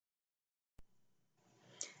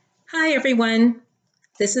Hi everyone,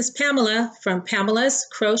 this is Pamela from Pamela's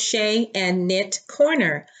Crochet and Knit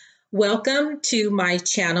Corner. Welcome to my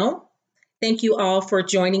channel. Thank you all for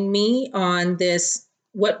joining me on this,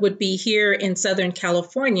 what would be here in Southern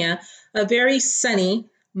California, a very sunny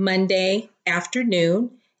Monday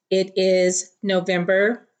afternoon. It is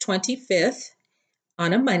November 25th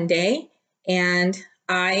on a Monday, and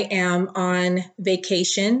I am on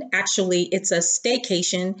vacation. Actually, it's a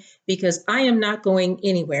staycation because I am not going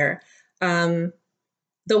anywhere. The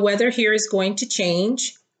weather here is going to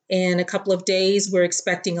change. In a couple of days, we're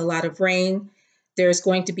expecting a lot of rain. There's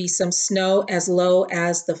going to be some snow as low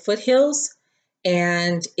as the foothills,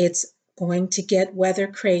 and it's going to get weather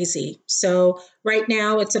crazy. So right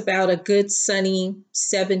now, it's about a good sunny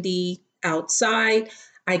 70 outside.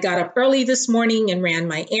 I got up early this morning and ran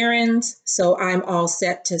my errands, so I'm all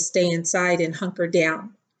set to stay inside and hunker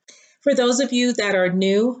down. For those of you that are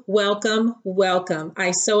new, welcome, welcome.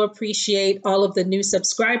 I so appreciate all of the new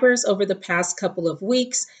subscribers over the past couple of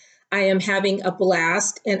weeks. I am having a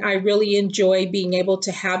blast, and I really enjoy being able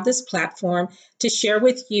to have this platform to share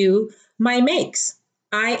with you my makes.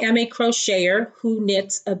 I am a crocheter who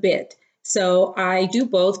knits a bit. So I do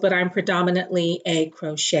both, but I'm predominantly a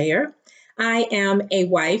crocheter. I am a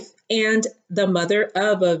wife and the mother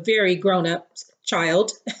of a very grown-up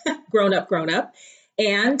child, grown up.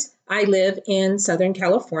 And I live in Southern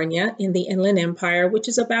California in the Inland Empire, which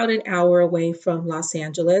is about an hour away from Los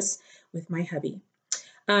Angeles with my hubby.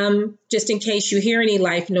 Just in case you hear any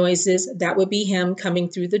life noises, that would be him coming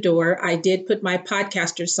through the door. I did put my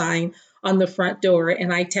podcaster sign on the front door,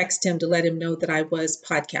 and I text him to let him know that I was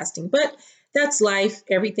podcasting. But that's life.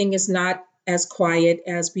 Everything is not as quiet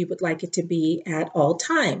as we would like it to be at all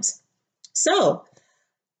times. So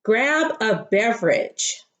grab a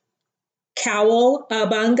beverage.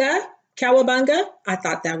 Cowl-a-bunga. I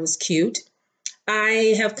thought that was cute.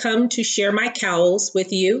 I have come to share my cowls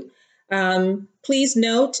with you. Please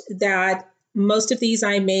note that most of these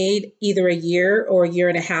I made either a year or a year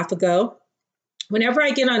and a half ago. Whenever I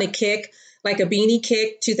get on a kick, like a beanie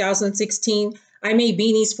kick, 2016, I made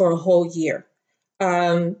beanies for a whole year.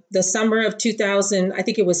 The summer of 2000, I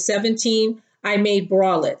think it was 17, I made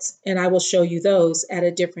bralettes, and I will show you those at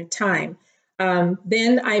a different time.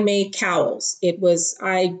 Then I made cowls.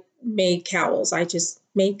 I made cowls. I just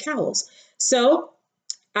made cowls. So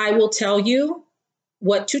I will tell you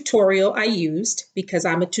what tutorial I used because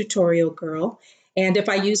I'm a tutorial girl. And if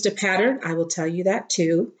I used a pattern, I will tell you that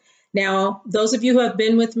too. Now, those of you who have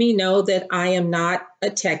been with me know that I am not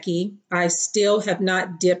a techie. I still have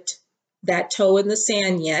not dipped that toe in the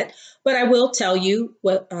sand yet, but I will tell you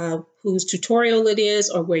what whose tutorial it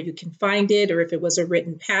is or where you can find it or if it was a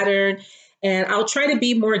written pattern. And I'll try to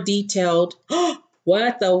be more detailed.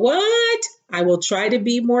 What the what? I will try to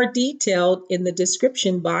be more detailed in the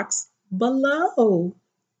description box below.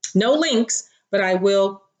 No links, but I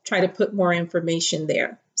will try to put more information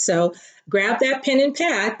there. So grab that pen and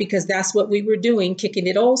pad because that's what we were doing, kicking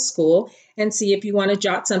it old school, and see if you want to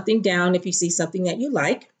jot something down if you see something that you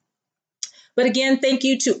like. But again, thank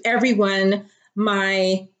you to everyone,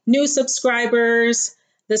 my new subscribers,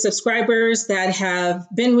 the subscribers that have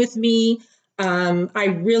been with me.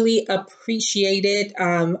 I really appreciate it.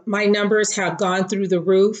 My numbers have gone through the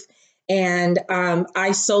roof, and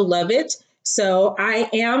I so love it. So I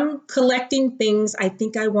am collecting things. I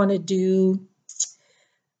think I want to do,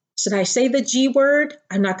 should I say the G word?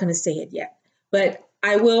 I'm not going to say it yet, but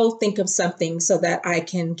I will think of something so that I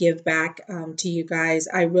can give back to you guys.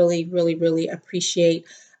 I really, really, really appreciate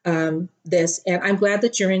this, and I'm glad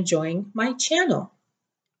that you're enjoying my channel.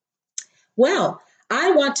 Well,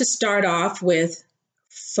 I want to start off with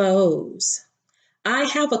faux. I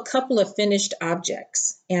have a couple of finished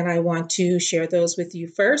objects, and I want to share those with you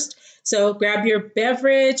first. So grab your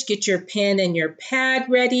beverage, get your pen and your pad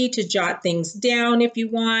ready to jot things down if you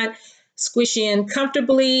want. Squish in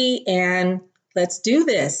comfortably, and let's do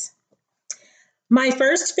this. My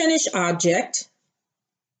first finished object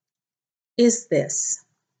is this.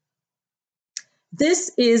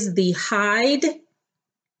 This is the Hyde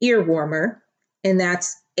Earwarmer, and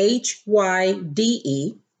that's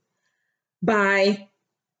Hyde by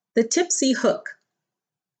the Tipsy hook.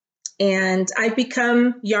 And I've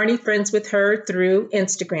become yarny friends with her through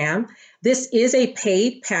Instagram. This is a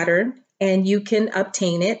paid pattern, and you can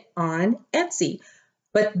obtain it on Etsy.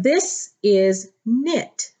 But this is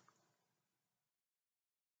knit.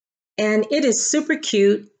 And it is super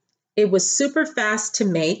cute. It was super fast to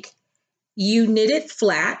make. You knit it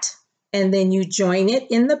flat, and then you join it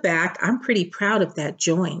in the back. I'm pretty proud of that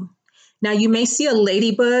join. Now you may see a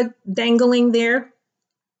ladybug dangling there.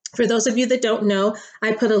 For those of you that don't know,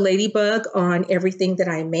 I put a ladybug on everything that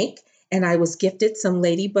I make, and I was gifted some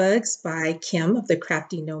ladybugs by Kim of the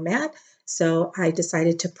Crafty Nomad. So I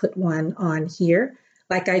decided to put one on here.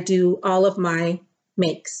 Like I do all of my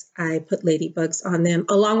makes, I put ladybugs on them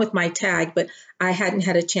along with my tag, but I hadn't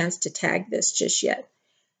had a chance to tag this just yet.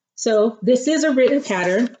 So this is a written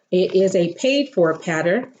pattern. It is a paid for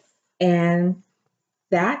pattern, and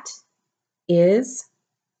that is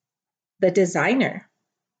the designer.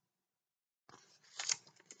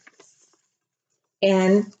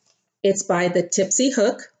 And it's by the Tipsy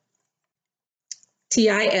Hook,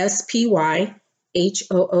 Tispyhook,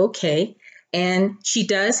 and she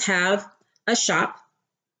does have a shop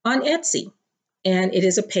on Etsy, and it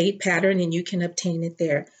is a paid pattern and you can obtain it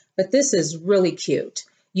there. But this is really cute.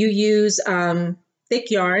 You use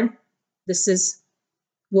thick yarn. This is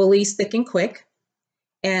Woolies Thick and Quick.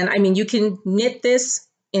 And I mean, you can knit this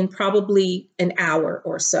in probably an hour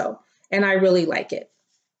or so. And I really like it.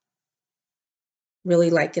 Really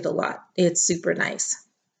like it a lot. It's super nice.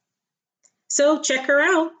 So check her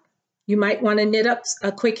out. You might want to knit up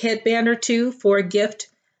a quick headband or two for a gift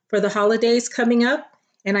for the holidays coming up.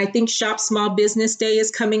 And I think Shop Small Business Day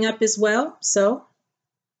is coming up as well. So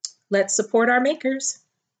let's support our makers.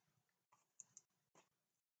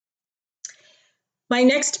 My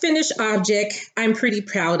next finished object I'm pretty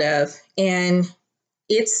proud of, and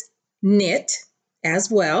it's knit as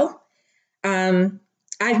well. I've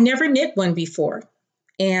never knit one before,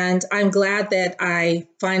 and I'm glad that I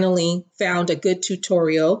finally found a good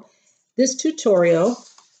tutorial. This tutorial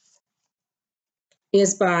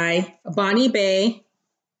is by Bonnie Bay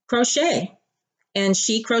Crochet, and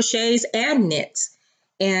she crochets and knits.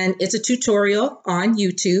 And it's a tutorial on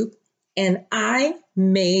YouTube, and I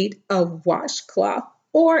made a washcloth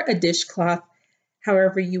or a dishcloth,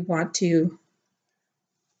 however you want to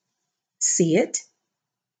see it.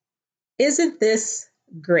 Isn't this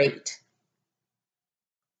great?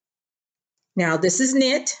 Now, this is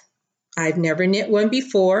knit. I've never knit one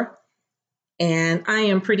before, and I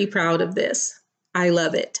am pretty proud of this. I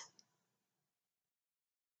love it.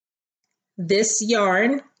 This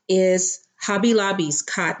yarn is Hobby Lobby's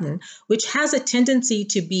cotton, which has a tendency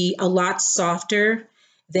to be a lot softer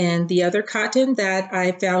than the other cotton that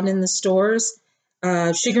I found in the stores.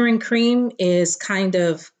 Sugar and Cream is kind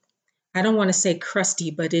of, I don't want to say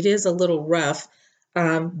crusty, but it is a little rough.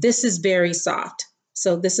 This is very soft.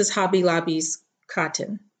 So this is Hobby Lobby's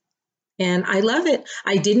cotton, and I love it.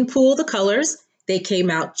 I didn't pool the colors. They came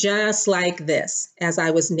out just like this as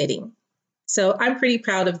I was knitting. So I'm pretty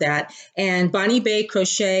proud of that. And Bonnie Bay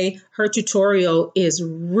Crochet, her tutorial is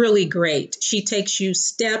really great. She takes you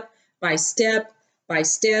step by step by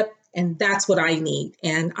step, and that's what I need.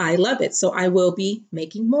 And I love it. So I will be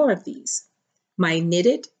making more of these. My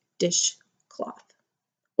knitted dishcloth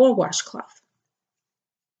or washcloth.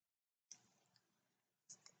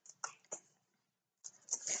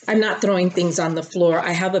 I'm not throwing things on the floor.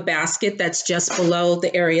 I have a basket that's just below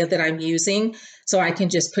the area that I'm using, so I can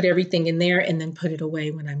just put everything in there and then put it away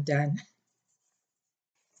when I'm done.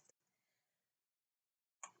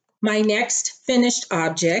 My next finished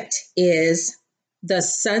object is the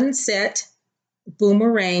Sunset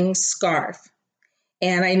Boomerang Scarf.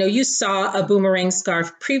 And I know you saw a boomerang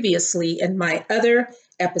scarf previously in my other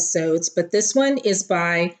episodes, but this one is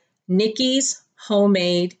by Nicki's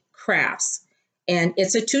Homemade Crafts. And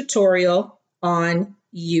it's a tutorial on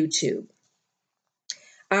YouTube.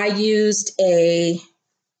 I used a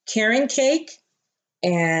Karen cake,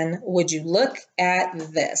 and would you look at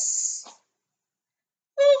this?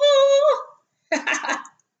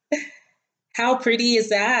 How pretty is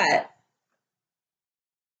that?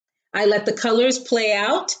 I let the colors play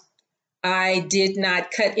out. I did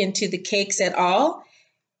not cut into the cakes at all,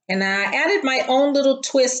 and I added my own little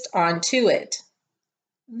twist onto it.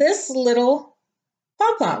 This little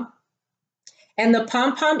pom-pom. And the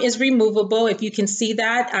pom-pom is removable. If you can see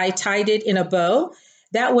that, I tied it in a bow.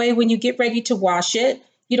 That way, when you get ready to wash it,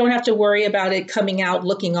 you don't have to worry about it coming out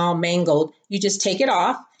looking all mangled. You just take it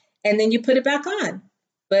off and then you put it back on.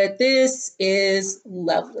 But this is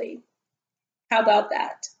lovely. How about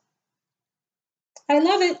that? I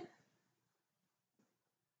love it.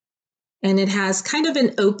 And it has kind of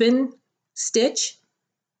an open stitch.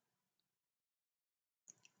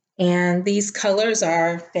 And these colors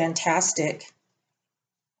are fantastic.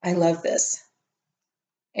 I love this.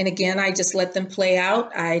 And again, I just let them play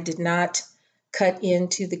out. I did not cut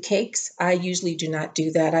into the cakes. I usually do not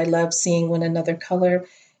do that. I love seeing when another color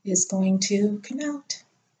is going to come out.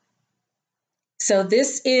 So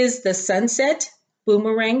this is the Sunset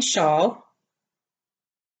Boomerang Shawl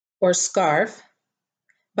or Scarf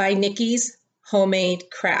by Nicki's homemade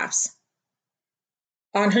crafts.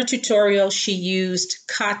 On her tutorial, she used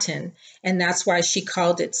cotton, and that's why she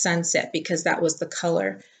called it sunset, because that was the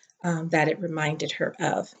color that it reminded her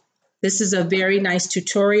of. This is a very nice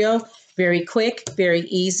tutorial, very quick, very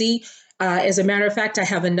easy. As a matter of fact, I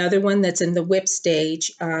have another one that's in the whip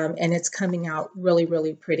stage, and it's coming out really,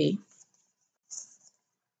 really pretty.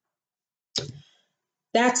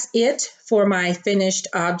 That's it for my finished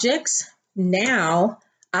objects. Now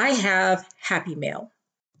I have Happy Mail,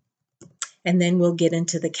 and then we'll get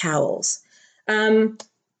into the cowls. In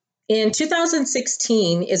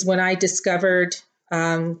 2016 is when I discovered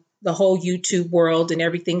the whole YouTube world, and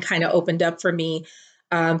everything kind of opened up for me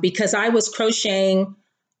because I was crocheting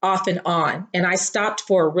off and on, and I stopped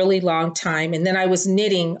for a really long time, and then I was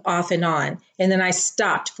knitting off and on, and then I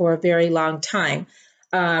stopped for a very long time.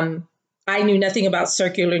 I knew nothing about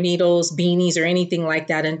circular needles, beanies, or anything like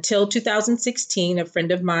that until 2016. A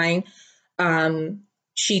friend of mine,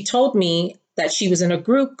 she told me that she was in a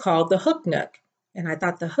group called the Hook Nook. And I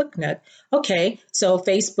thought, the Hook Nook, okay. So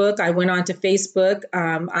Facebook, I went on to Facebook.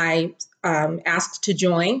 I asked to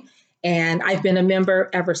join, and I've been a member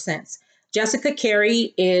ever since. Jessica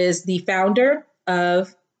Carey is the founder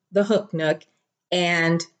of the Hook Nook,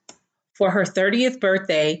 and for her 30th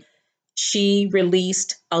birthday, she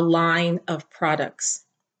released a line of products.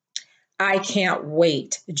 I can't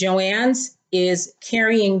wait. Joann's is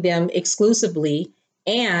carrying them exclusively,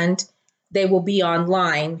 and they will be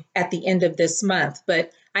online at the end of this month.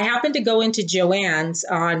 But I happened to go into Joann's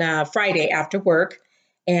on Friday after work,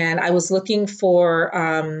 and I was looking for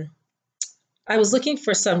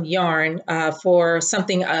some yarn for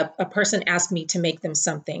something. A person asked me to make them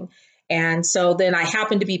something, and so then I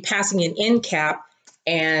happened to be passing an end cap,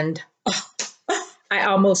 and I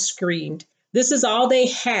almost screamed. This is all they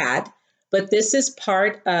had, but this is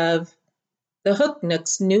part of the Hook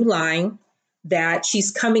Nook's new line that she's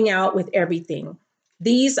coming out with everything.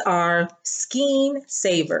 These are skein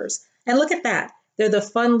savers. And look at that. They're the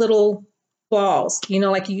fun little balls, you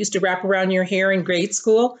know, like you used to wrap around your hair in grade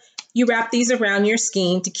school. You wrap these around your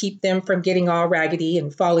skein to keep them from getting all raggedy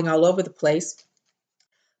and falling all over the place.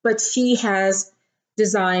 But she has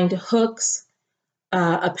designed hooks,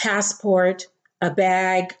 a passport, a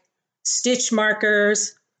bag, stitch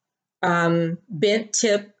markers, bent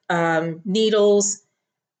tip needles,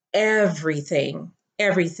 everything.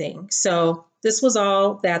 So this was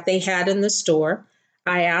all that they had in the store.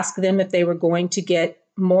 I asked them if they were going to get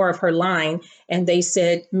more of her line, and they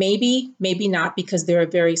said maybe, maybe not, because they're a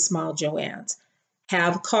very small Joann's.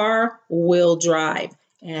 Have car, will drive,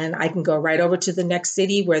 and I can go right over to the next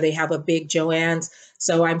city where they have a big Joann's.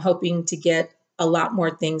 So I'm hoping to get a lot more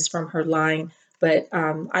things from her line, but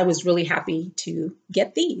I was really happy to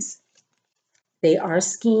get these. They are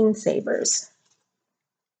skein savers.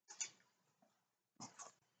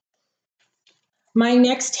 My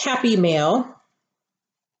next Happy Mail.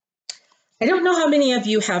 I don't know how many of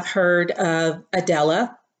you have heard of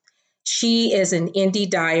Adela. She is an indie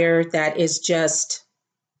dyer that is just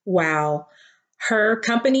wow. Her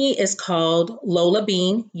company is called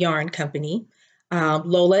Lolabean Yarn Company.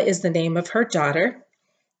 Lola is the name of her daughter,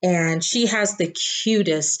 and she has the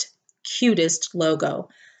cutest logo.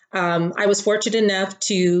 I was fortunate enough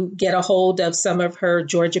to get a hold of some of her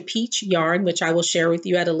Georgia Peach yarn, which I will share with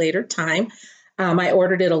you at a later time. I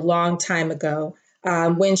ordered it a long time ago.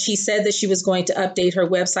 When she said that she was going to update her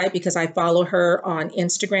website, because I follow her on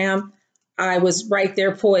Instagram, I was right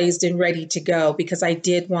there poised and ready to go, because I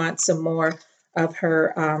did want some more of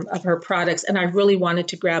her products, and I really wanted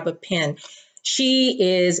to grab a pin. She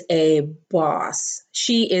is a boss.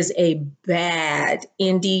 She is a bad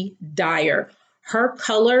indie dyer. Her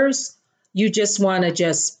colors, you just want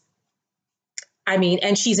to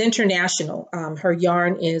and she's international. Her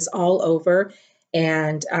yarn is all over,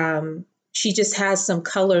 and she just has some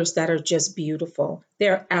colors that are just beautiful.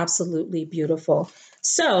 They're absolutely beautiful.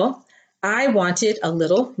 So I wanted a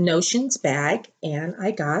little Notions bag, and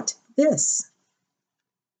I got this.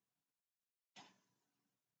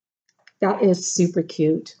 That is super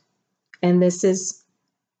cute. And this is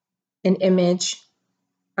an image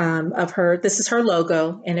of her. This is her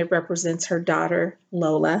logo, and it represents her daughter,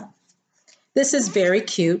 Lola. This is very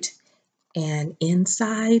cute. And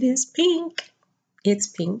inside is pink. It's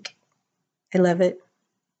pink. I love it.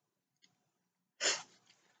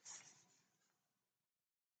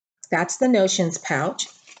 That's the Notions pouch.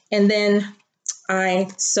 And then I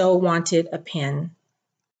so wanted a pen.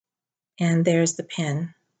 And there's the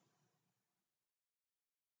pen.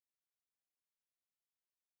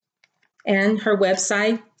 And her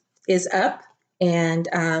website is up, and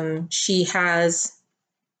she has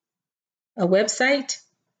a website.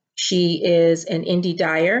 She is an indie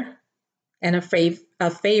dyer and a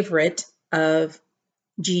favorite of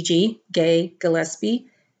Gigi Gay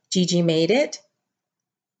Gillespie. Gigi made it.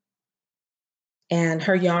 And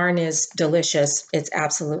her yarn is delicious. It's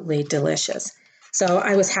absolutely delicious. So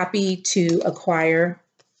I was happy to acquire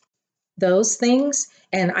those things.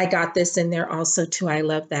 And I got this in there also too. I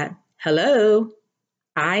love that. Hello,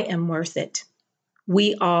 I am worth it.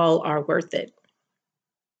 We all are worth it.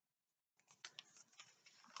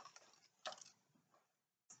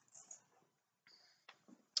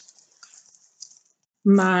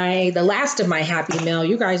 The last of my happy mail,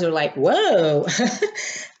 you guys are like, whoa.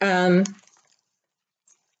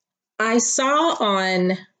 I saw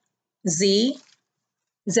on Zelda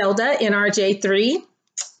NRJ3.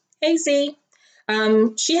 Hey Z.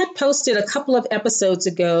 She had posted a couple of episodes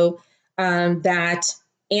ago that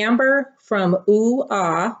Amber from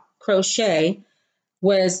Crochet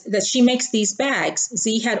that she makes these bags.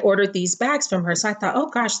 Z had ordered these bags from her. So I thought, oh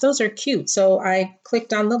gosh, those are cute. So I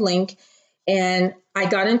clicked on the link and I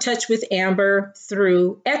got in touch with Amber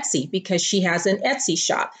through Etsy because she has an Etsy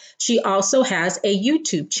shop. She also has a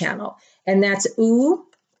YouTube channel, and that's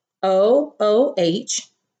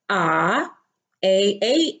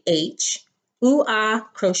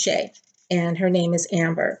Crochet, and her name is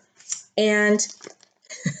Amber. And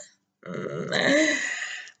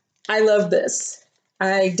I love this.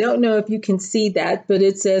 I don't know if you can see that, but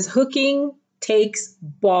it says hooking takes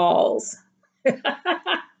balls.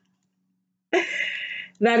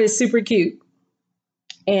 That is super cute.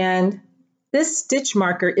 And this stitch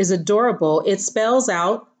marker is adorable. It spells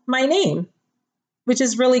out my name, which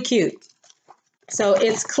is really cute. So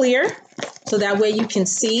it's clear, so that way you can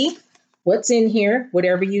see what's in here,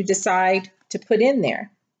 whatever you decide to put in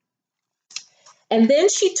there. And then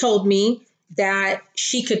she told me that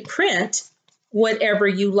she could print whatever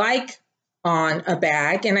you like on a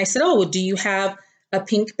bag. And I said, oh, well, do you have a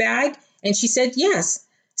pink bag? And she said, yes.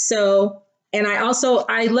 So, and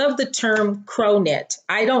I love the term crow knit.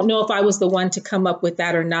 I don't know if I was the one to come up with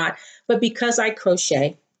that or not, but because I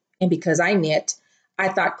crochet and because I knit, I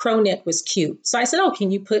thought crow knit was cute. So I said, oh,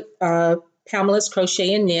 can you put Pamela's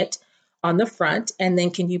Crochet and Knit on the front? And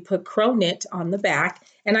then can you put crow knit on the back?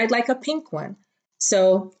 And I'd like a pink one.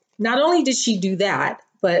 So not only did she do that,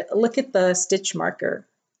 but look at the stitch marker.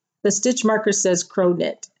 The stitch marker says crow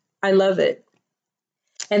knit. I love it.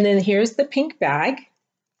 And then here's the pink bag.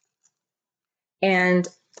 And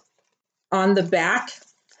on the back,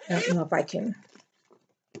 I don't know if I can,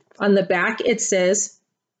 on the back it says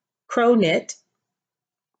crow knit.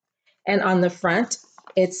 And on the front,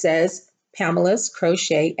 it says Pamela's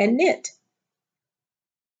Crochet and Knit,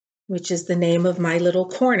 which is the name of my little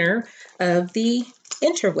corner of the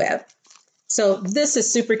interweb. So this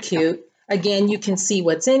is super cute. Again, you can see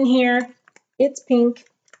what's in here. It's pink,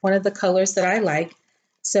 one of the colors that I like.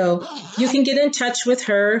 So you can get in touch with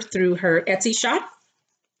her through her Etsy shop,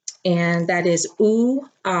 and that is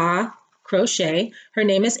Crochet. Her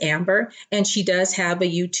name is Amber, and she does have a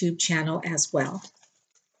YouTube channel as well.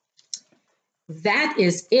 That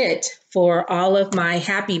is it for all of my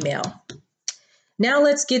happy mail. Now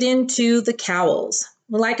let's get into the cowls.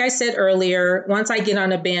 Like I said earlier, once I get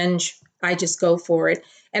on a binge, I just go for it.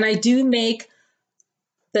 And I do make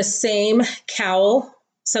the same cowl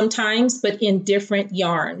sometimes, but in different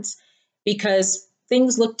yarns, because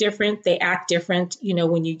things look different, they act different, you know,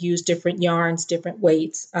 when you use different yarns, different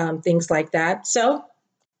weights, things like that. So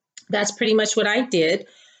that's pretty much what I did.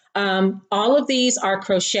 All of these are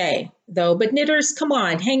crochet though, but knitters, come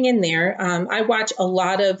on, hang in there. I watch a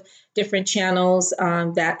lot of different channels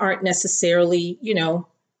that aren't necessarily, you know,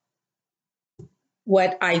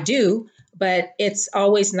 what I do, but it's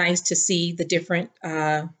always nice to see the different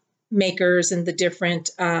makers and the different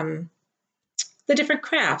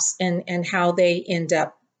crafts and how they end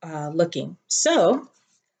up looking. So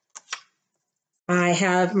I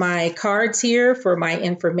have my cards here for my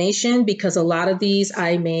information because a lot of these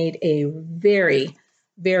I made a very,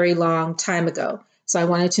 very long time ago. So I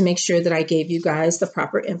wanted to make sure that I gave you guys the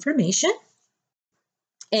proper information.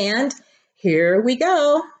 And here we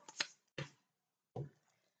go.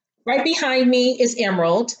 Right behind me is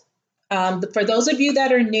Emerald. For those of you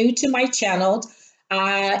that are new to my channel,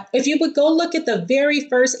 if you would go look at the very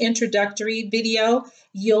first introductory video,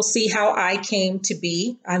 you'll see how I came to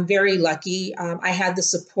be. I'm very lucky. I had the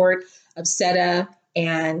support of Seta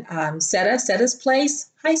and Seta's Place.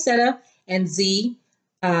 Hi, Seta. And Z.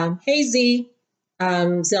 Hey, Z.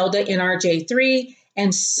 Zelda NRJ3.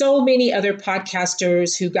 And so many other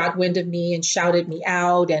podcasters who got wind of me and shouted me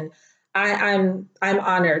out. And I'm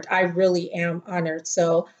honored. I really am honored.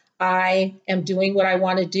 So I am doing what I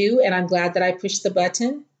want to do, and I'm glad that I pushed the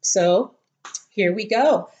button So here we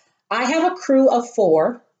go. I have a crew of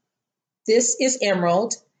 4. This is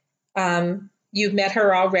Emerald. You've met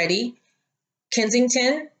her already.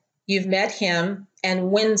 Kensington, you've met him.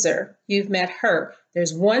 And Windsor, you've met her.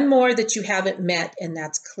 There's one more that you haven't met, and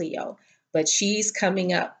that's Cleo. But she's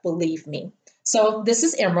coming up, believe me. So this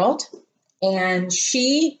is Emerald, and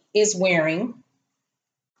she is wearing,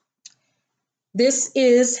 this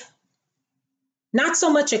is not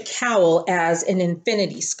so much a cowl as an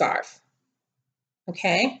infinity scarf,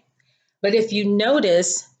 okay? But if you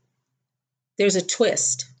notice, there's a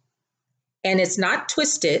twist, and it's not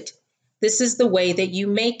twisted. This is the way that you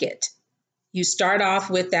make it. You start off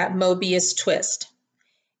with that Mobius twist,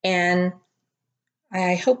 and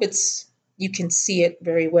I hope you can see it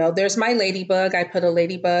very well. There's my ladybug. I put a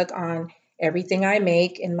ladybug on everything I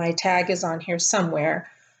make, and my tag is on here somewhere.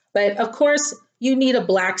 But of course, you need a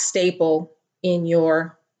black staple in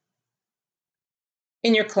your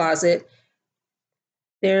closet.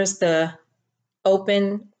 There's the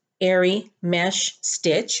open, airy mesh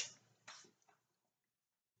stitch.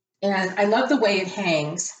 And I love the way it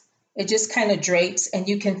hangs. It just kind of drapes, and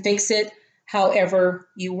you can fix it however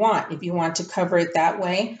you want. If you want to cover it that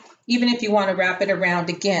way, even if you want to wrap it around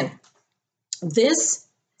again. This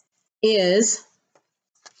is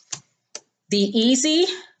the Easy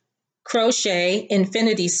Crochet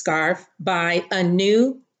Infinity Scarf by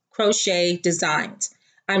Annoo Crochet Designs.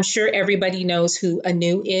 I'm sure everybody knows who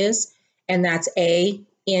Annoo is, and that's Annoo.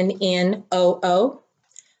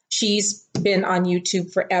 She's been on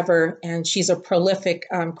YouTube forever, and she's a prolific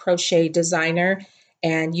crochet designer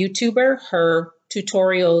and YouTuber. Her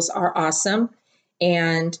tutorials are awesome,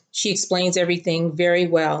 and she explains everything very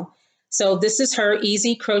well. So this is her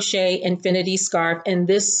Easy Crochet Infinity Scarf, and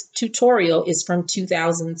this tutorial is from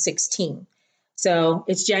 2016. So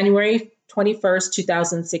it's January 21st,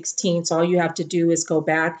 2016. So all you have to do is go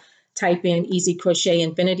back, type in Easy Crochet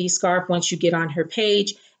Infinity Scarf once you get on her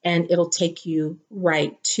page, and it'll take you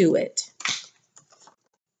right to it.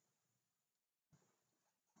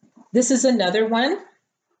 This is another one.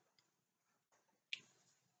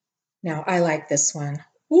 Now, I like this one.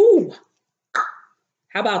 Ooh,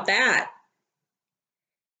 how about that?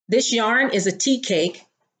 This yarn is a tea cake.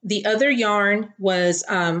 The other yarn was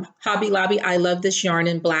Hobby Lobby. I love this yarn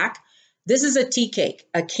in black. This is a tea cake,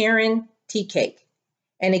 a Karen tea cake.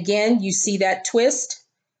 And again, you see that twist?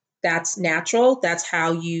 That's natural. That's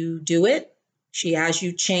how you do it. She has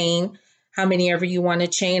you chain how many ever you want to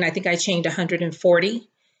chain. I think I chained 140.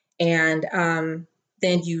 And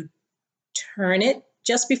then you turn it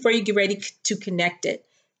just before you get ready to connect it.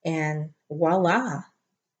 And voila.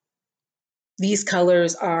 These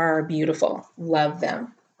colors are beautiful. Love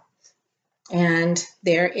them. And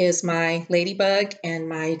there is my ladybug and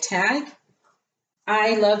my tag.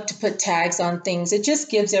 I love to put tags on things. It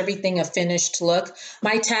just gives everything a finished look.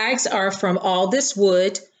 My tags are from All This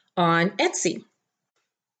Wood on Etsy.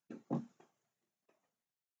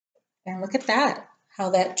 And look at that,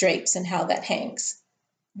 how that drapes and how that hangs.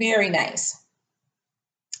 Very nice.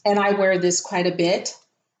 And I wear this quite a bit.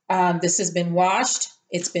 This has been washed.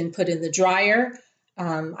 It's been put in the dryer.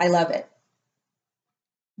 I love it.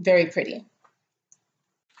 Very pretty.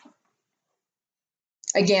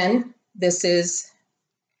 Again, this is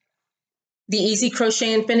the Easy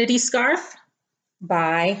Crochet Infinity Scarf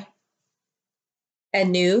by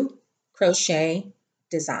Annoo Crochet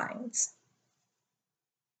Designs.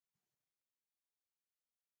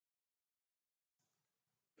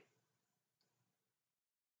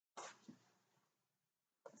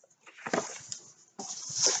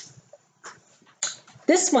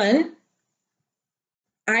 This one,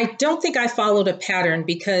 I don't think I followed a pattern,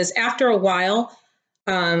 because after a while,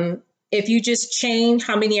 if you just chain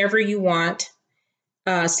how many ever you want,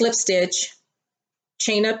 slip stitch,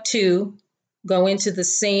 chain up 2, go into the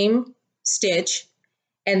same stitch,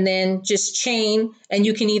 and then just chain, and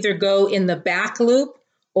you can either go in the back loop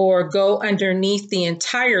or go underneath the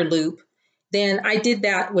entire loop. Then I did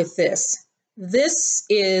that with this. This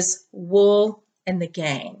is Wool and the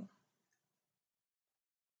Gang.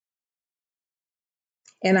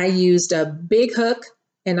 And I used a big hook,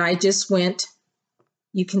 and I just went,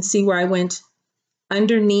 you can see where I went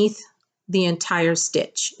underneath the entire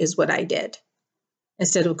stitch is what I did,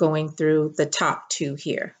 instead of going through the top 2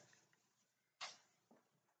 here.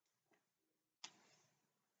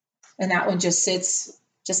 And that one just sits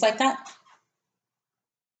just like that.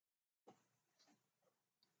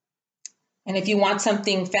 And if you want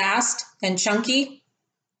something fast and chunky,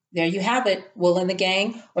 there you have it, Wool and the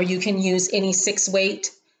Gang, or you can use any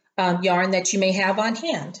 6-weight yarn that you may have on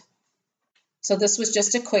hand. So this was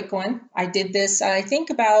just a quick one. I did this, I think,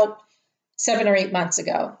 about 7 or 8 months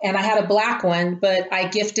ago. And I had a black one, but I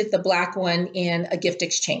gifted the black one in a gift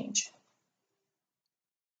exchange.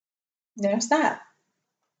 There's that.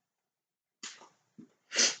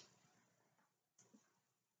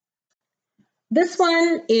 This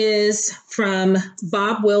one is from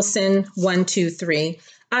Bob Wilson 123.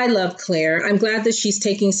 I love Claire. I'm glad that she's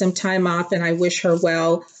taking some time off, and I wish her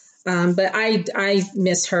well. But I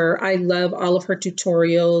miss her. I love all of her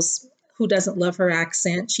tutorials. Who doesn't love her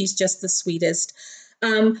accent? She's just the sweetest.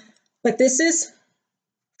 But this is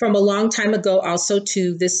from a long time ago also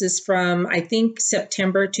too. This is from, I think,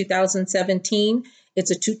 September 2017.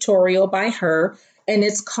 It's a tutorial by her, and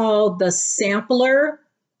it's called the Sampler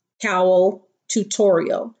Cowl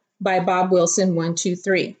Tutorial by Bob Wilson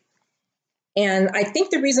 123. And I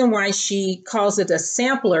think the reason why she calls it a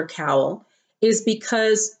sampler cowl is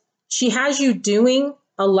because she has you doing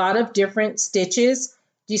a lot of different stitches.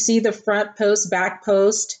 Do you see the front post, back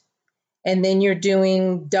post? And then you're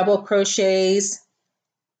doing double crochets.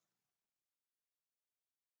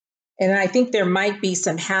 And I think there might be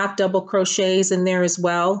some half double crochets in there as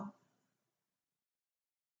well.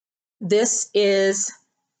 This is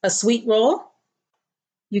a sweet roll.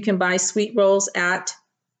 You can buy sweet rolls at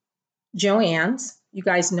Joann's. You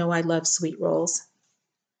guys know I love sweet rolls.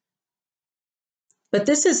 But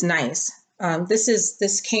this is nice.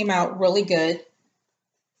 This came out really good.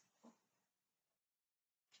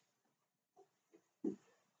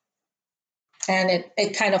 And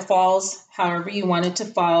it kind of falls however you want it to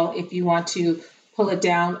fall. If you want to pull it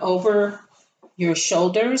down over your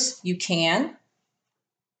shoulders, you can.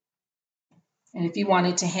 And if you want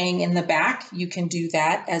it to hang in the back, you can do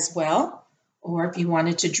that as well. Or if you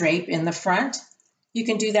wanted to drape in the front, you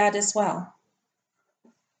can do that as well.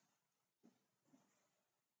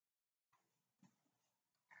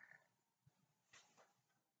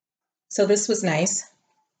 So this was nice.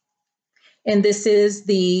 And this is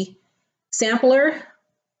the Sampler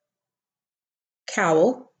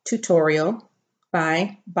Cowl Tutorial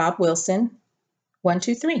by Bob Wilson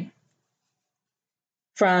 123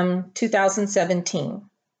 from 2017.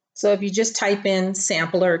 So if you just type in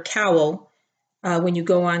Sampler Cowl when you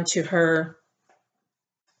go onto her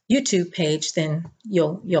YouTube page, then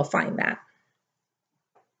you'll find that.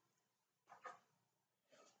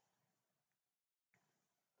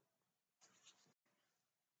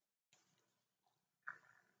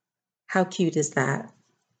 How cute is that?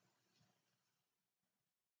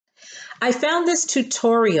 I found this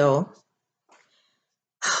tutorial.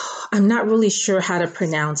 I'm not really sure how to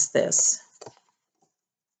pronounce this.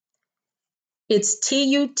 It's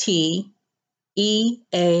Tuteate.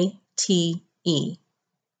 Tuteate.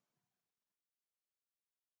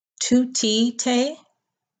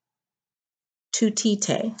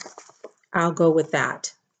 Tuteate. I'll go with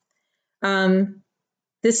that.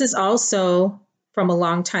 This is also from a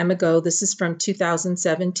long time ago. This is from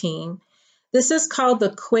 2017. This is called the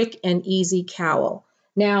Quick and Easy Cowl.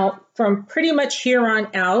 Now, from pretty much here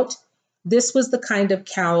on out, this was the kind of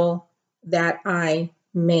cowl that I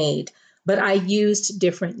made, but I used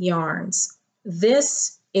different yarns.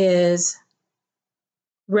 This is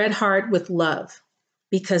Red Heart with Love,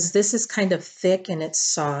 because this is kind of thick and it's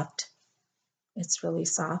soft. It's really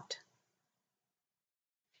soft.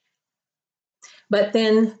 But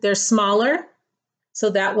then they're smaller, so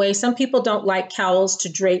that way some people don't like cowls to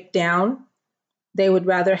drape down. They would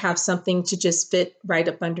rather have something to just fit right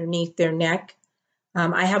up underneath their neck.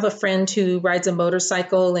 I have a friend who rides a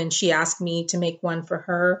motorcycle, and she asked me to make one for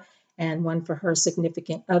her and one for her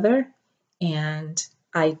significant other. And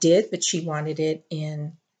I did, but she wanted it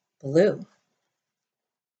in blue.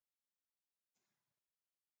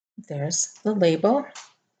 There's the label.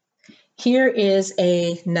 Here is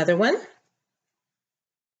another one.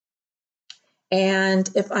 And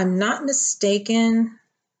if I'm not mistaken,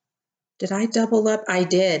 did I double up? I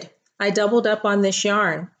did. I doubled up on this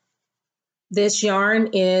yarn. This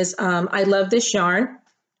yarn is, I love this yarn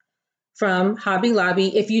from Hobby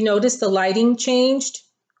Lobby. If you notice the lighting changed,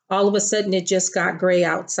 all of a sudden it just got gray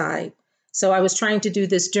outside. So I was trying to do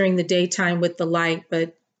this during the daytime with the light,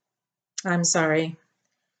 but I'm sorry.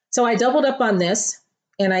 So I doubled up on this,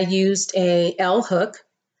 and I used a L hook.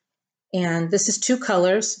 And this is 2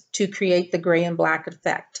 colors to create the gray and black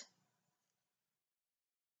effect.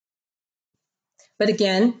 But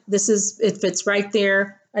again, it fits right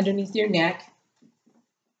there underneath your neck.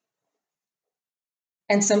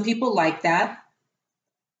 And some people like that,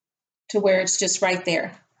 to where it's just right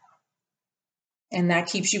there. And that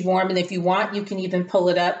keeps you warm. And if you want, you can even pull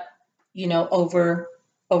it up, you know, over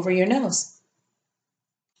your nose.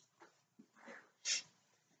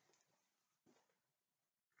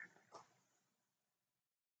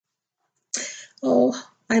 Oh,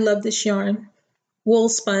 I love this yarn. Wool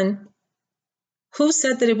spun. Who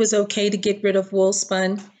said that it was okay to get rid of wool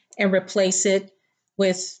spun and replace it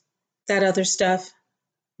with that other stuff?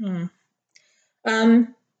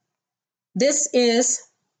 This is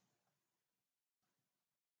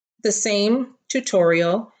the same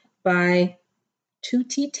tutorial by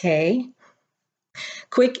Tuteate.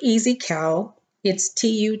 Quick, Easy Cowl. It's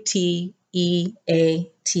Tuteate.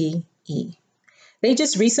 They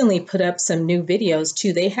just recently put up some new videos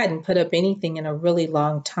too. They hadn't put up anything in a really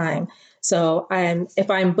long time. So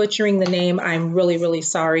if I'm butchering the name, I'm really, really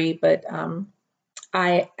sorry, but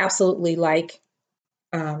I absolutely like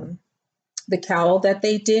the cowl that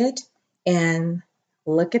they did. And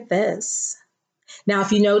look at this. Now,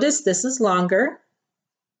 if you notice, this is longer.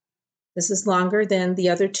 This is longer than the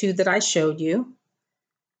other two that I showed you.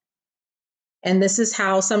 And this is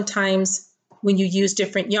how sometimes when you use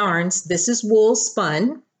different yarns, this is wool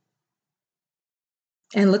spun.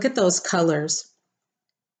 And look at those colors.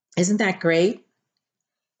 Isn't that great?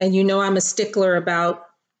 And you know I'm a stickler about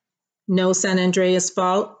no San Andreas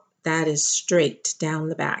fault. That is straight down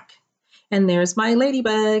the back. And there's my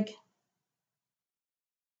ladybug.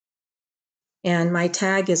 And my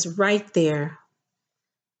tag is right there.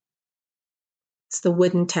 It's the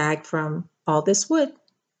wooden tag from All This Wood.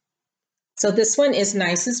 So this one is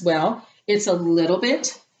nice as well. It's a little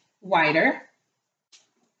bit wider.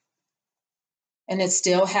 And it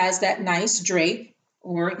still has that nice drape,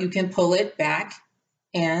 or you can pull it back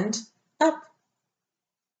and up.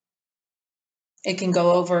 It can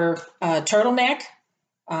go over a turtleneck.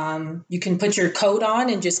 You can put your coat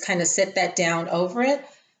on and just kind of set that down over it.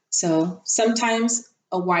 So sometimes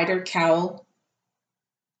a wider cowl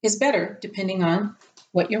is better depending on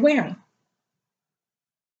what you're wearing.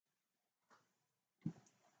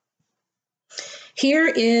 Here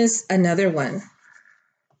is another one.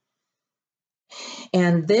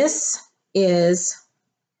 And this is,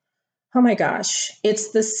 oh my gosh,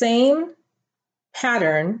 it's the same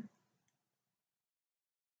pattern,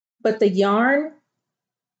 but the yarn,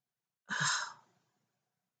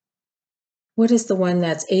 what is the one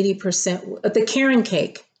that's 80%? The Karen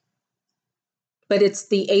cake, but it's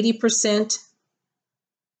the 80%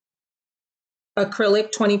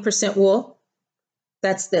 acrylic, 20% wool.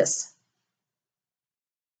 That's this.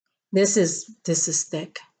 This is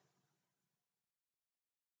thick.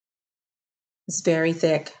 It's very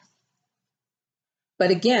thick.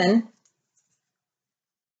 But again,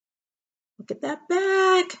 look at that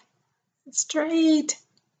back. It's straight.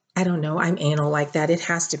 I don't know. I'm anal like that. It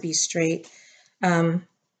has to be straight. And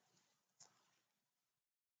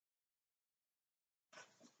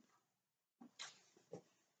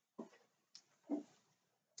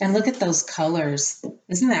look at those colors.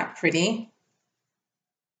 Isn't that pretty?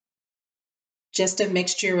 Just a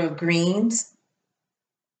mixture of greens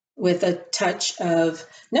with a touch of,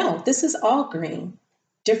 no, this is all green.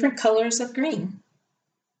 Different colors of green.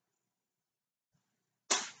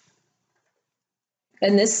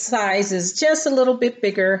 And this size is just a little bit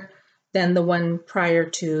bigger than the one prior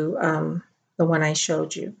to the one I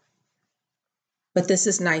showed you. But this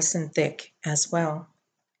is nice and thick as well.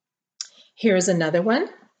 Here's another one.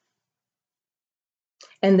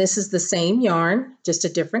 And this is the same yarn, just a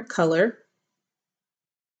different color.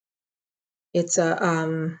 It's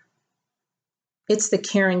the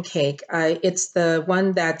Karen cake. It's the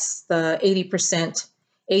one that's the 80%,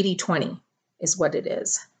 80-20 is what it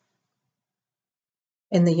is.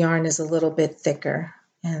 And the yarn is a little bit thicker.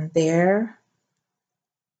 And there,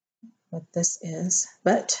 what this is,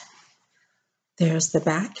 but there's the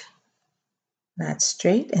back. That's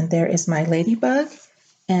straight. And there is my ladybug.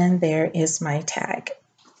 And there is my tag.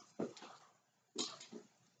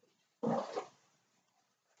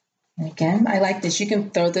 And again, I like this. You can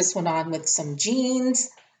throw this one on with some jeans,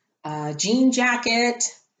 jean jacket,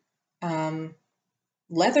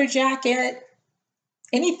 leather jacket,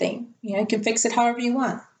 anything. You know, you can fix it however you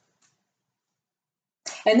want.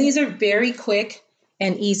 And these are very quick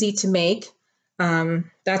and easy to make.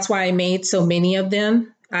 That's why I made so many of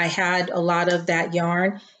them. I had a lot of that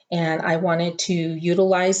yarn and I wanted to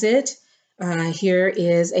utilize it. Here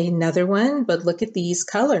is another one, but look at these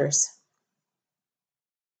colors.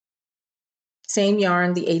 Same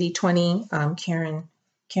yarn, the 80-20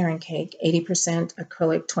 Karen cake, 80%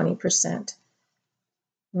 acrylic, 20%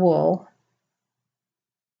 wool.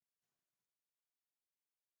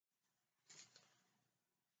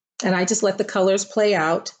 And I just let the colors play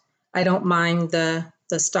out. I don't mind the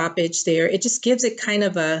stoppage there. It just gives it kind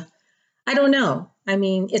of a, I don't know. I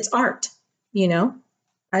mean, it's art, you know?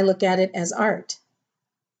 I look at it as art.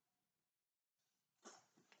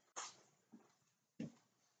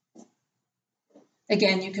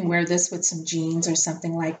 Again, you can wear this with some jeans or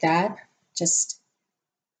something like that. Just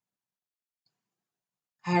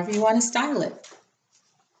however you want to style it.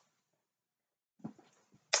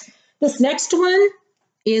 This next one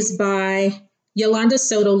is by Yolanda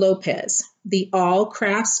Soto Lopez, the All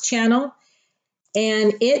Crafts channel.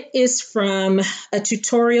 And it is from a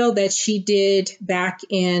tutorial that she did back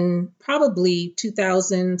in probably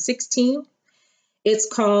 2016. It's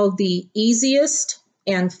called the Easiest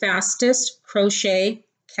and Fastest Crochet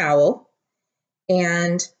Cowl.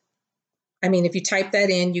 And I mean, if you type that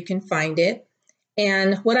in, you can find it.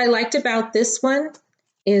 And what I liked about this one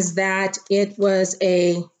is that it was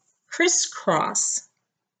a crisscross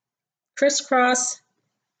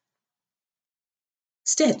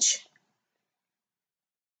stitch.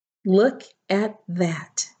 Look at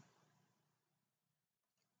that.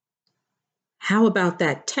 How about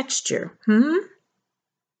that texture?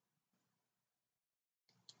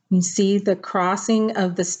 You see the crossing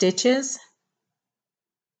of the stitches?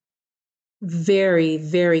 Very,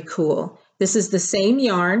 very cool. This is the same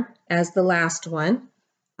yarn as the last one,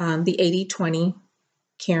 the 80/20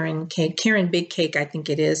 Karen Big Cake, I think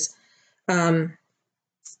it is.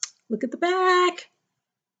 Look at the back.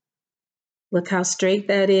 Look how straight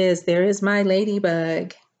that is. There is my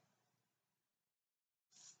ladybug.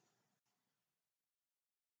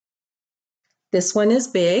 This one is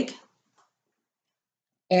big,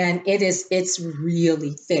 and it's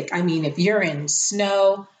really thick. I mean, if you're in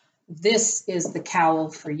snow, this is the cowl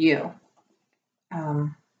for you.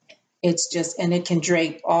 It's just, and it can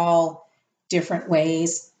drape all different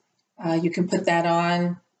ways. You can put that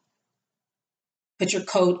on, put your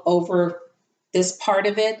coat over this part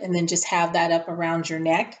of it, and then just have that up around your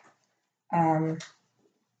neck. I'm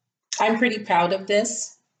pretty proud of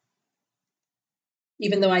this.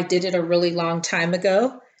 Even though I did it a really long time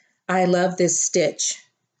ago, I love this stitch.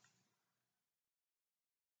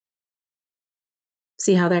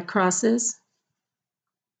 See how that crosses?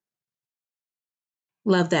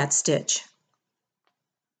 Love that stitch.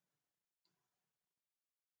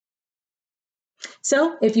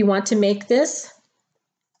 So if you want to make this,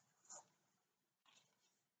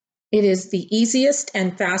 it is the Easiest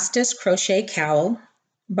and Fastest Crochet Cowl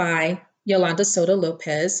by Yolanda Soto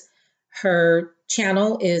Lopez. Her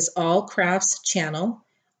channel is All Crafts Channel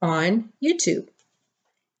on YouTube.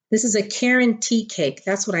 This is a Karen tea cake.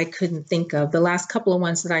 That's what I couldn't think of. The last couple of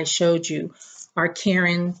ones that I showed you are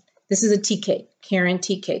Karen. This is a tea cake, Karen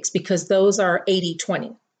tea cakes, because those are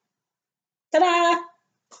 80/20. Ta-da!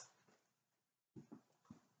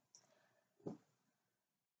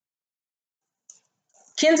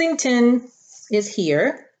 Kensington is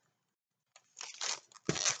here,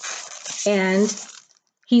 and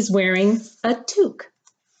he's wearing a toque.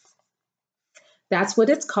 That's what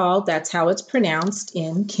it's called. That's how it's pronounced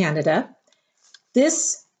in Canada.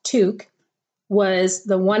 This toque was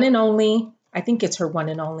the one and only, I think it's her one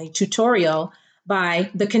and only tutorial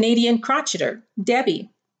by the Canadian crocheter,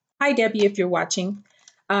 Debbie. Hi, Debbie, if you're watching.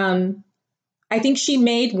 I think she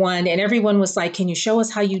made one and everyone was like, can you show us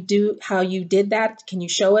how you did that? Can you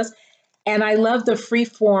show us? And I love the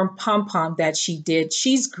freeform pom-pom that she did.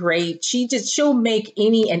 She's great. She'll make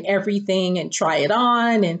any and everything and try it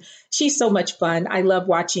on. And she's so much fun. I love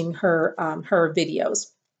watching her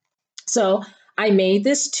videos. So I made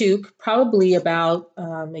this toque probably about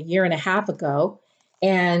a year and a half ago.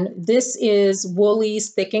 And this is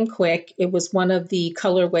Woolies Thick and Quick. It was one of the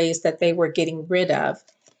colorways that they were getting rid of.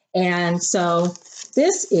 And so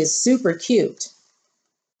this is super cute.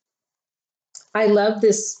 I love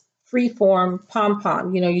this freeform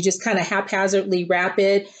pom-pom. You know, you just kind of haphazardly wrap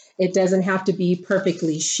it. It doesn't have to be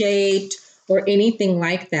perfectly shaped or anything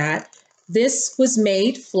like that. This was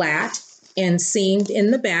made flat and seamed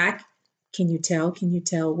in the back. Can you tell? Can you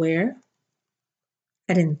tell where?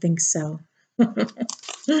 I didn't think so.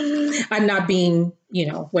 I'm not being,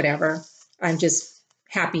 whatever. I'm just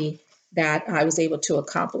happy that I was able to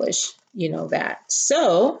accomplish, that.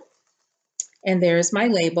 So, and there's my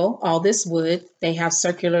label, all this wood. They have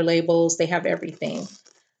circular labels. They have everything.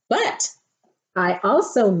 But I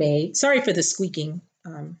also made, sorry for the squeaking.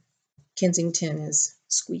 Kensington is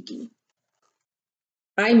squeaky.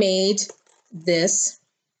 I made this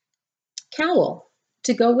cowl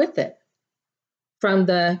to go with it from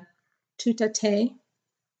the Tuteate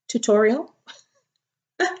tutorial.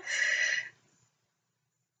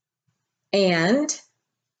 And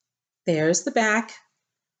there's the back,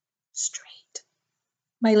 straight.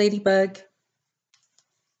 My ladybug,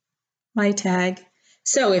 my tag.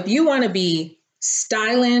 So if you want to be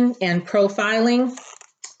styling and profiling,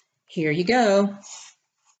 here you go.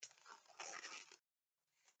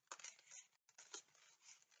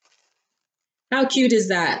 How cute is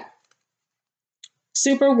that?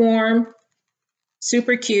 Super warm,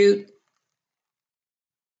 super cute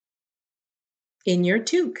in your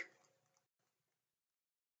toque.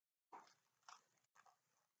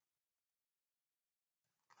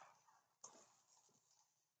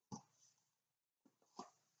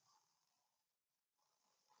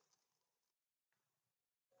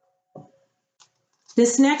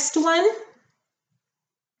 This next one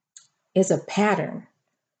is a pattern,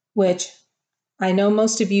 which I know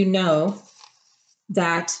most of you know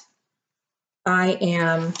that I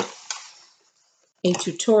am a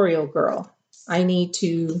tutorial girl. I need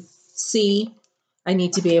to see, I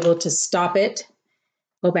need to be able to stop it,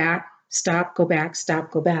 go back, stop, go back, stop,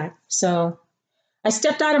 go back. So I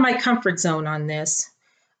stepped out of my comfort zone on this.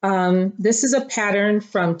 This is a pattern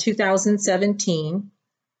from 2017.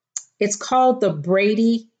 It's called the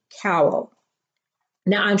Braidy cowl.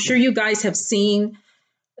 Now, I'm sure you guys have seen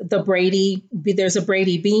the Braidy. There's a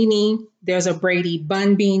Braidy beanie. There's a Braidy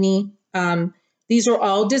bun beanie. These are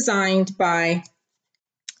all designed by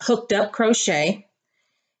Hooked Up Crochet,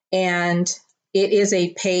 and it is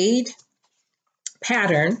a paid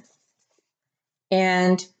pattern,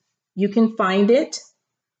 and you can find it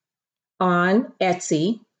on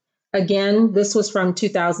Etsy. Again, this was from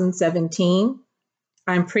 2017.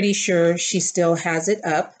 I'm pretty sure she still has it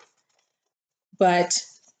up, but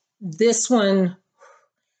this one,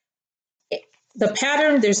 the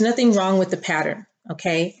pattern, there's nothing wrong with the pattern,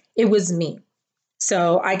 okay? It was me.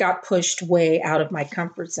 So I got pushed way out of my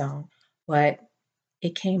comfort zone, but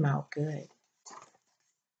it came out good.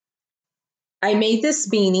 I made this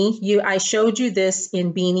beanie. I showed you this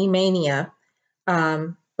in Beanie Mania,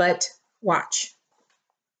 but watch.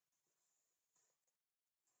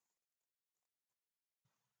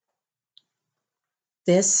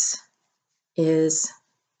 This is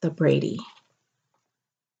the Braidy.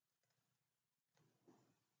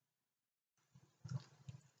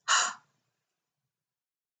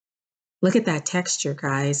 Look at that texture,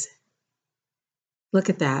 guys. Look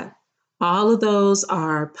at that. All of those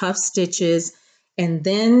are puff stitches. And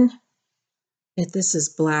then, if this is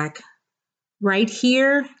black, right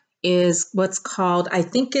here is what's called, I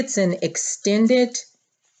think it's an extended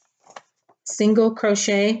single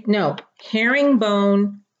crochet. No,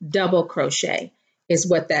 herringbone double crochet is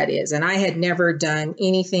what that is. And I had never done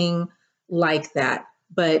anything like that.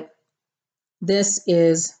 But this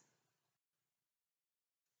is,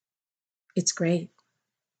 it's great.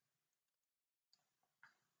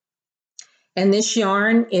 And this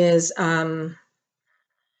yarn is, I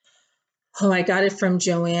got it from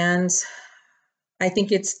Joann's. I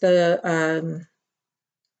think it's the,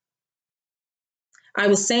 I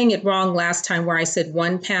was saying it wrong last time where I said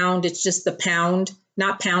 1 pound. It's just the pound,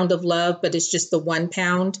 not pound of love, but it's just the 1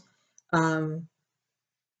 pound in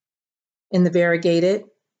the variegated.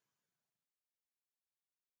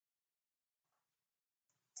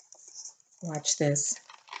 Watch this.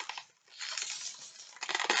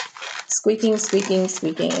 Squeaking, squeaking,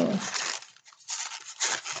 squeaking.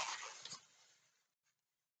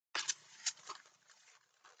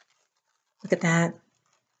 Look at that.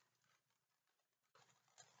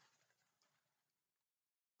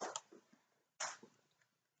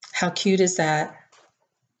 How cute is that?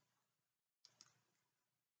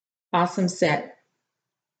 Awesome set.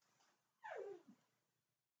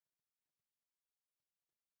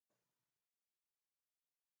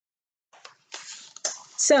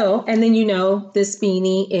 So, and then you know this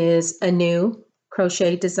beanie is a new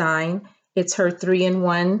crochet design. It's her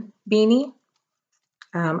 3-in-1 beanie.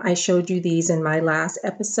 I showed you these in my last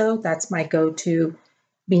episode. That's my go-to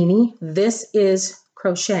beanie. This is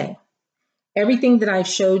crochet. Everything that I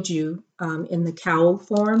showed you in the cowl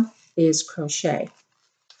form is crochet.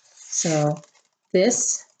 So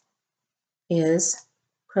this is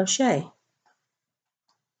crochet.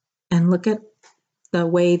 And look at the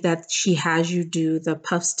way that she has you do the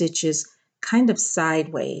puff stitches kind of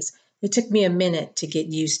sideways. It took me a minute to get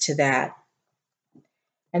used to that.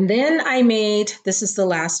 And then I made, this is the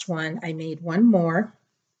last one, I made one more.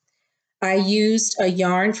 I used a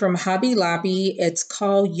yarn from Hobby Lobby. It's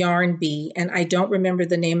called Yarn Bee, and I don't remember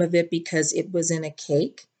the name of it because it was in a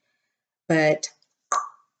cake, but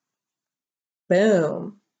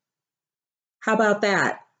boom. How about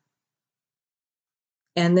that?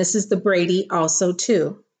 And this is the Braidy also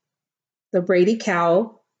too. The Braidy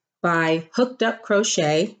cowl by Hooked Up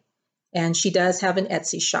Crochet, and she does have an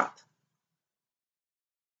Etsy shop.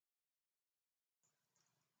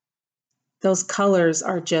 Those colors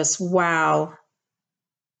are just wow.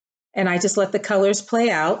 And I just let the colors play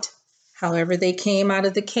out. However they came out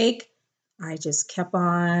of the cake, I just kept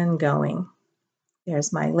on going.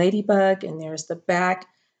 There's my ladybug, and there's the back.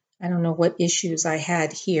 I don't know what issues I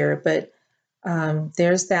had here, but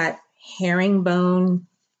there's that herringbone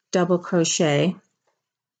double crochet.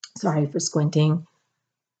 Sorry for squinting.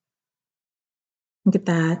 Look at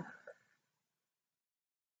that.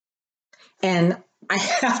 And I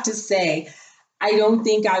have to say, I don't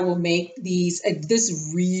think I will make these.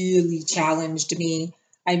 This really challenged me.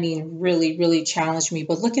 I mean, really, really challenged me.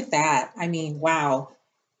 But look at that. I mean, wow.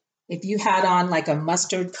 If you had on like a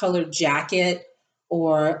mustard colored jacket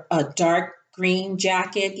or a dark green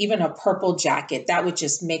jacket, even a purple jacket, that would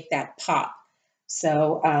just make that pop.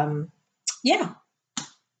 So, yeah.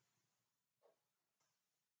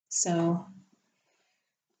 So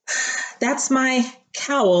that's my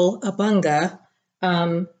Cowl-a-bunga.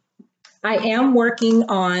 I am working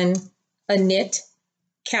on a knit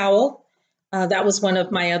cowl. That was one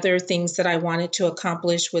of my other things that I wanted to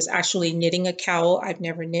accomplish, was actually knitting a cowl. I've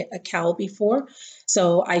never knit a cowl before.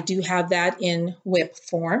 So I do have that in whip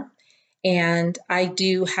form. And I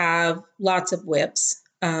do have lots of whips.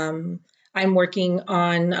 I'm working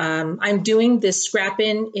on, I'm doing this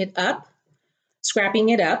scrapping it up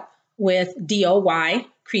with DOY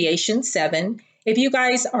Creation 7. If you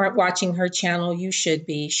guys aren't watching her channel, you should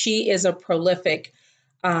be. She is a prolific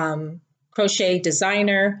crochet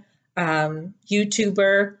designer,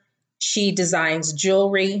 YouTuber. She designs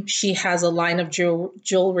jewelry. She has a line of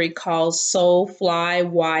jewelry called Soul Fly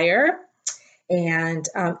Wire. And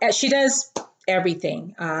she does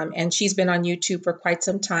everything. And she's been on YouTube for quite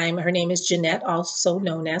some time. Her name is Jeanette, also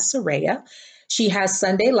known as Soraya. She has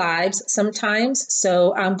Sunday lives sometimes.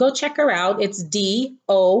 So go check her out. It's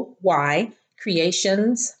DOY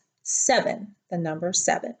Creations 7, the number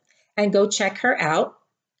 7. And go check her out.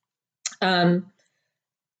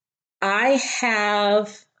 I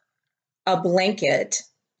have a blanket.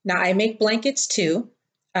 Now, I make blankets too.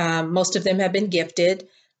 Most of them have been gifted.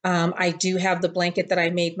 I do have the blanket that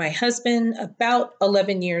I made my husband about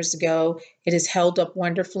 11 years ago. It is held up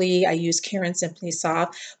wonderfully. I use Care & Simply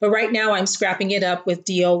Soft. But right now I'm scrapping it up with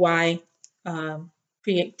DOY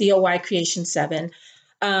Creation 7.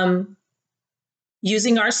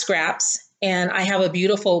 Using our scraps, and I have a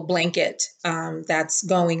beautiful blanket that's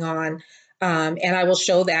going on. And I will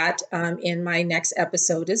show that in my next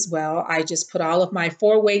episode as well. I just put all of my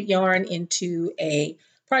 4-weight yarn into a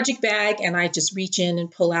project bag, and I just reach in and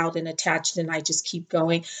pull out and attach it, and I just keep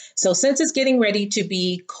going. So since it's getting ready to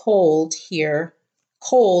be cold here,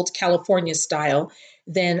 cold California style,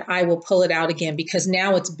 then I will pull it out again, because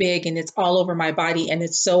now it's big and it's all over my body and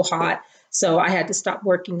it's so hot. So I had to stop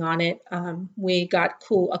working on it. We got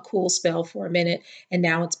a cool spell for a minute, and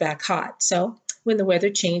now it's back hot. So when the weather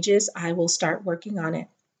changes, I will start working on it.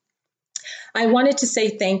 I wanted to say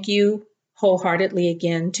thank you wholeheartedly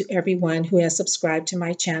again to everyone who has subscribed to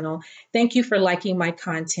my channel. Thank you for liking my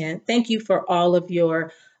content. Thank you for all of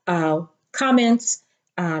your comments.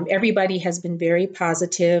 Everybody has been very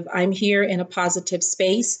positive. I'm here in a positive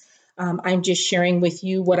space. I'm just sharing with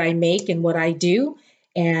you what I make and what I do,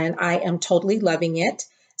 and I am totally loving it.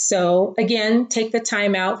 So again, take the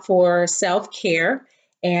time out for self-care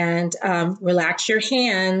and relax your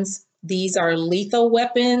hands. These are lethal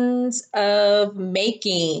weapons of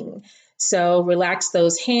making. So relax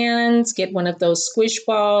those hands, get one of those squish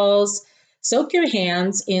balls, soak your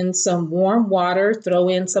hands in some warm water, throw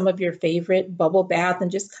in some of your favorite bubble bath,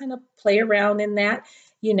 and just kind of play around in that,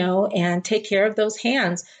 and take care of those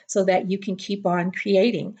hands so that you can keep on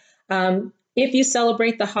creating. If you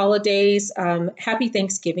celebrate the holidays, happy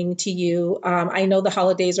Thanksgiving to you. I know the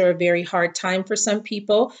holidays are a very hard time for some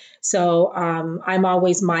people, so I'm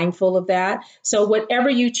always mindful of that. So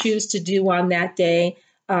whatever you choose to do on that day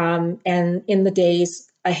and in the days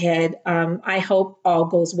ahead, I hope all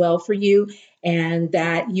goes well for you, and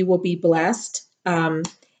that you will be blessed, and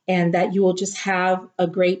that you will just have a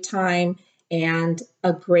great time and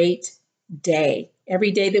a great day.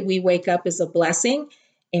 Every day that we wake up is a blessing.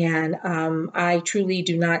 And I truly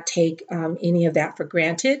do not take any of that for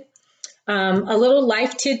granted. A little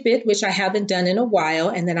life tidbit, which I haven't done in a while,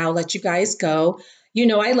 and then I'll let you guys go.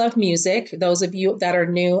 I love music. Those of you that are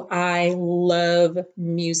new, I love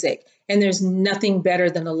music. And there's nothing better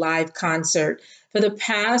than a live concert. For the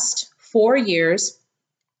past 4 years,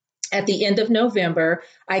 at the end of November,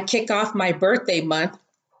 I kick off my birthday month.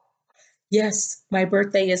 Yes, my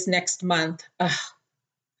birthday is next month.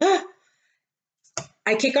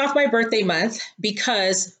 I kick off my birthday month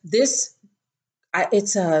because it's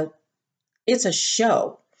a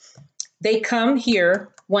show. They come here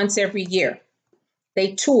once every year.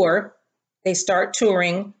 They tour, they start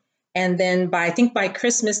touring, and then I think by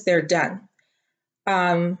Christmas they're done.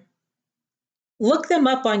 look them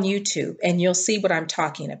up on YouTube and you'll see what I'm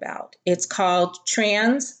talking about. It's called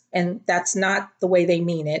Trans, and that's not the way they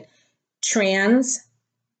mean it,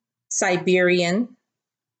 Trans-Siberian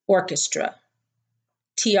Orchestra,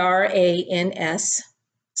 Trans,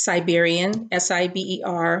 Siberian,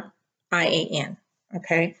 Siberian,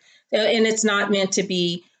 okay? And it's not meant to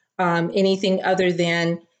be anything other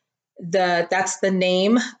than that's the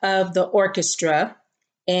name of the orchestra,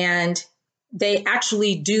 and they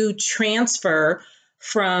actually do transfer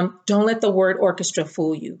from, don't let the word orchestra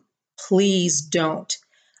fool you. Please don't.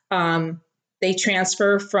 They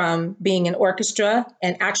transfer from being an orchestra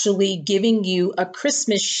and actually giving you a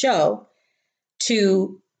Christmas show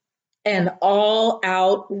to an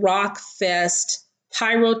all-out rock fest,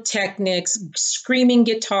 pyrotechnics, screaming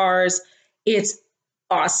guitars. It's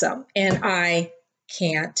awesome, and I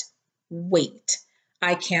can't wait.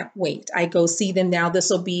 I can't wait. I go see them now. This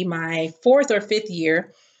will be my 4th or 5th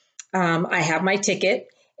year. I have my ticket,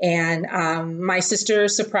 and my sister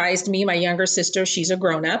surprised me, my younger sister. She's a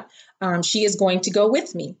grown-up. She is going to go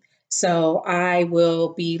with me. So I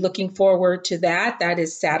will be looking forward to that. That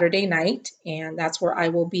is Saturday night, and that's where I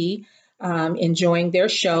will be enjoying their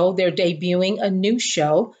show. They're debuting a new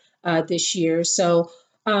show this year. So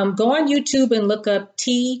go on YouTube and look up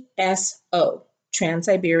TSO,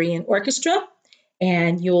 Trans-Siberian Orchestra,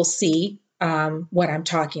 and you'll see what I'm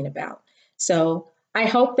talking about. So I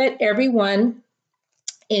hope that everyone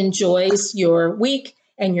enjoys your week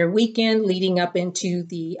and your weekend leading up into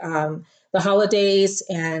the holidays.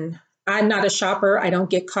 And I'm not a shopper. I don't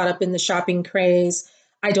get caught up in the shopping craze.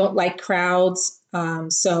 I don't like crowds.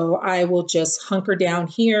 So I will just hunker down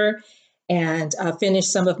here and finish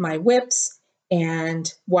some of my whips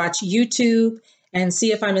and watch YouTube and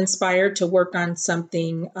see if I'm inspired to work on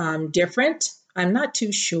something different. I'm not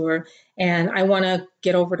too sure. And I want to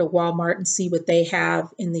get over to Walmart and see what they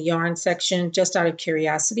have in the yarn section, just out of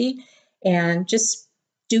curiosity, and just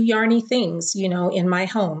do yarny things, you know, in my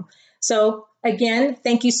home. So again,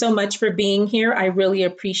 thank you so much for being here. I really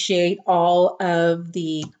appreciate all of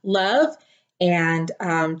the love and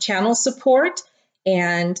channel support.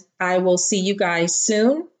 And I will see you guys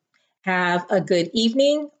soon. Have a good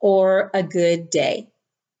evening or a good day.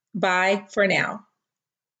 Bye for now.